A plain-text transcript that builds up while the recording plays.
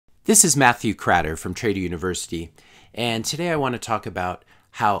This is Matthew Cratter from Trader University, and today I want to talk about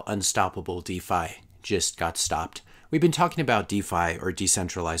how unstoppable DeFi just got stopped. We've been talking about DeFi, or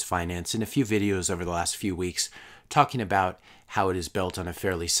decentralized finance, in a few videos over the last few weeks, talking about how it is built on a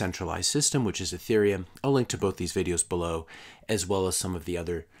fairly centralized system, which is Ethereum. I'll link to both these videos below, as well as some of the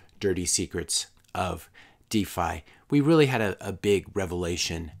other dirty secrets of DeFi. We really had a big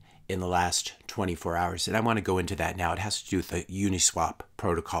revelation in the last 24 hours, and I want to go into that now. It has to do with the Uniswap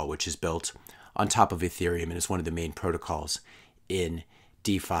protocol, which is built on top of Ethereum and is one of the main protocols in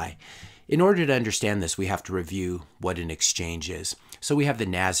DeFi. In order to understand this, we have to review what an exchange is. So we have the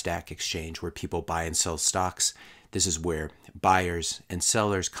NASDAQ exchange, where people buy and sell stocks. This is where buyers and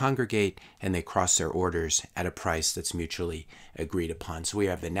sellers congregate and they cross their orders at a price that's mutually agreed upon. So we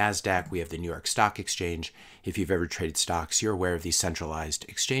have the NASDAQ, we have the New York Stock Exchange. If you've ever traded stocks, you're aware of these centralized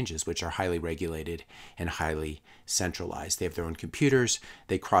exchanges, which are highly regulated and highly centralized. They have their own computers,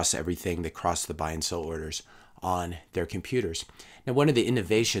 they cross everything, they cross the buy and sell orders on their computers. Now, one of the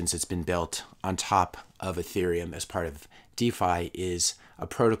innovations that's been built on top of Ethereum as part of DeFi is a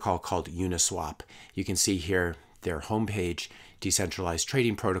protocol called Uniswap. You can see here their homepage, decentralized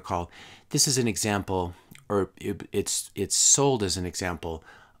trading protocol. This is an example, or it's sold as an example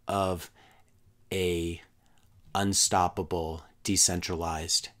of a unstoppable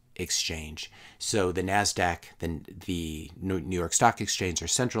decentralized exchange. So the NASDAQ, the New York Stock Exchange are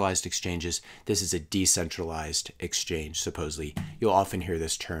centralized exchanges. This is a decentralized exchange, supposedly. You'll often hear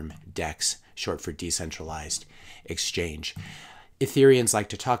this term DEX, short for decentralized exchange. Ethereans like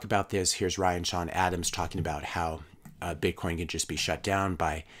to talk about this. Here's Ryan Sean Adams talking about how Bitcoin can just be shut down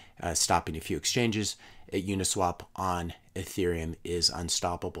by stopping a few exchanges. Uniswap on Ethereum is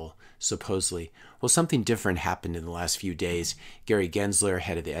unstoppable, supposedly. Well, something different happened in the last few days. Gary Gensler,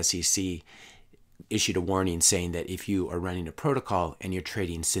 head of the SEC, issued a warning saying that if you are running a protocol and you're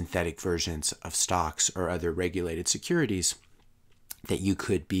trading synthetic versions of stocks or other regulated securities, that you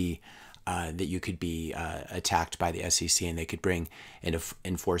could be attacked by the SEC, and they could bring an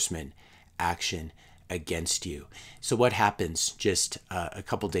enforcement action against you. So what happens? Just a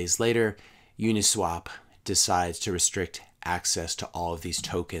couple days later, Uniswap decides to restrict access to all of these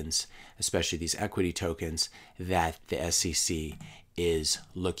tokens, especially these equity tokens that the SEC is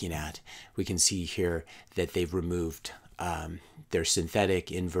looking at. We can see here that they've removed their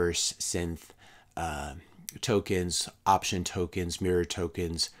synthetic, inverse, synth tokens, option tokens, mirror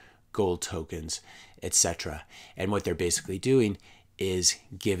tokens, gold tokens, etc. And what they're basically doing is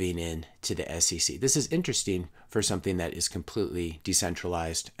giving in to the SEC. This is interesting for something that is completely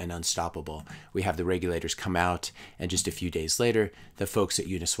decentralized and unstoppable. We have the regulators come out, and just a few days later, the folks at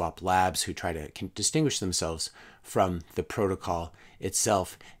Uniswap Labs, who try to distinguish themselves from the protocol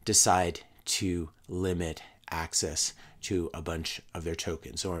itself, decide to limit access to a bunch of their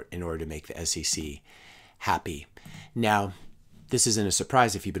tokens, or in order to make the SEC happy. Now, this isn't a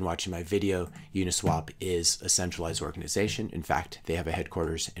surprise if you've been watching my video. Uniswap is a centralized organization. In fact, they have a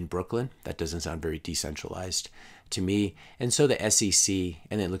headquarters in Brooklyn. That doesn't sound very decentralized to me. And so the SEC,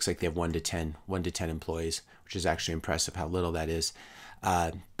 and it looks like they have 1 to 10 employees, which is actually impressive how little that is.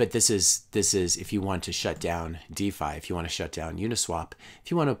 But this is if you want to shut down DeFi, if you want to shut down Uniswap,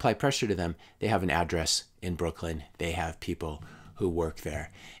 if you want to apply pressure to them, they have an address in Brooklyn. They have people who work there.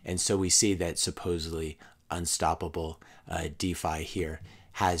 And so we see that supposedly unstoppable DeFi here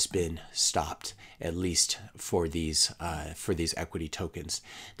has been stopped, at least for these equity tokens.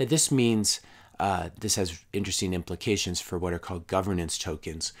 Now this means this has interesting implications for what are called governance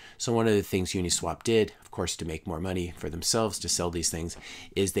tokens. So one of the things Uniswap did, of course, to make more money for themselves to sell these things,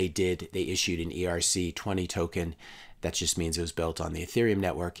 is they issued an ERC20 token. That just means it was built on the Ethereum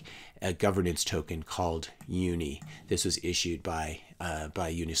network, a governance token called Uni. This was issued by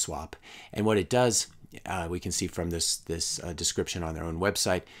Uniswap, and what it does, we can see from this description on their own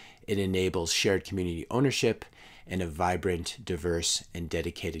website, it enables shared community ownership and a vibrant, diverse, and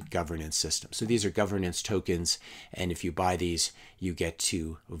dedicated governance system. So these are governance tokens, and if you buy these, you get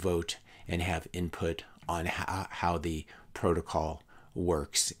to vote and have input on how the protocol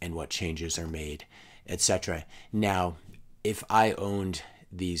works and what changes are made, etc. Now, if I owned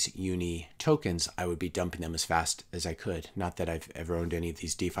these Uni tokens, I would be dumping them as fast as I could. Not that I've ever owned any of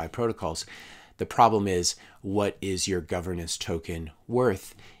these DeFi protocols. The problem is, what is your governance token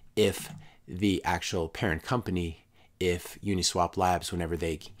worth if the actual parent company, if Uniswap Labs, whenever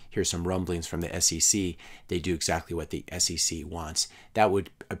they hear some rumblings from the SEC, they do exactly what the SEC wants? That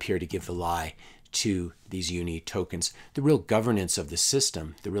would appear to give the lie to these Uni tokens. The real governance of the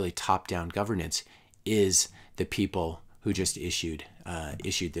system, the really top-down governance, is the people who just issued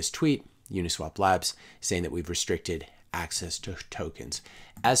this tweet, Uniswap Labs, saying that we've restricted access to tokens.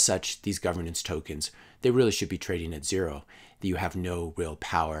 As such, these governance tokens, they really should be trading at zero. You have no real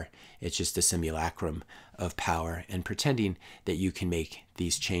power. It's just a simulacrum of power and pretending that you can make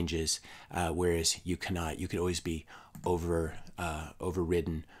these changes, whereas you cannot. You could always be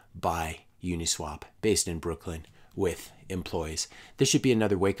overridden by Uniswap, based in Brooklyn, with employees. This should be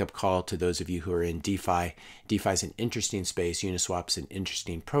another wake-up call to those of you who are in DeFi. DeFi is an interesting space. Uniswap's an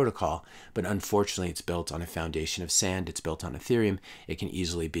interesting protocol, but unfortunately it's built on a foundation of sand. It's built on Ethereum. It can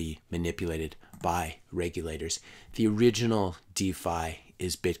easily be manipulated by regulators. The original DeFi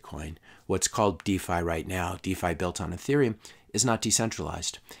is Bitcoin. What's called DeFi right now, DeFi built on Ethereum, is not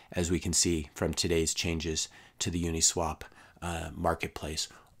decentralized, as we can see from today's changes to the Uniswap marketplace.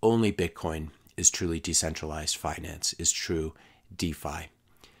 Only Bitcoin is truly decentralized finance, is true DeFi.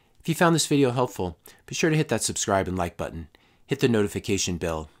 If you found this video helpful, be sure to hit that subscribe and like button. Hit the notification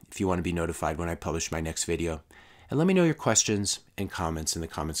bell if you want to be notified when I publish my next video. And let me know your questions and comments in the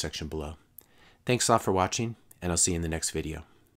comment section below. Thanks a lot for watching, and I'll see you in the next video.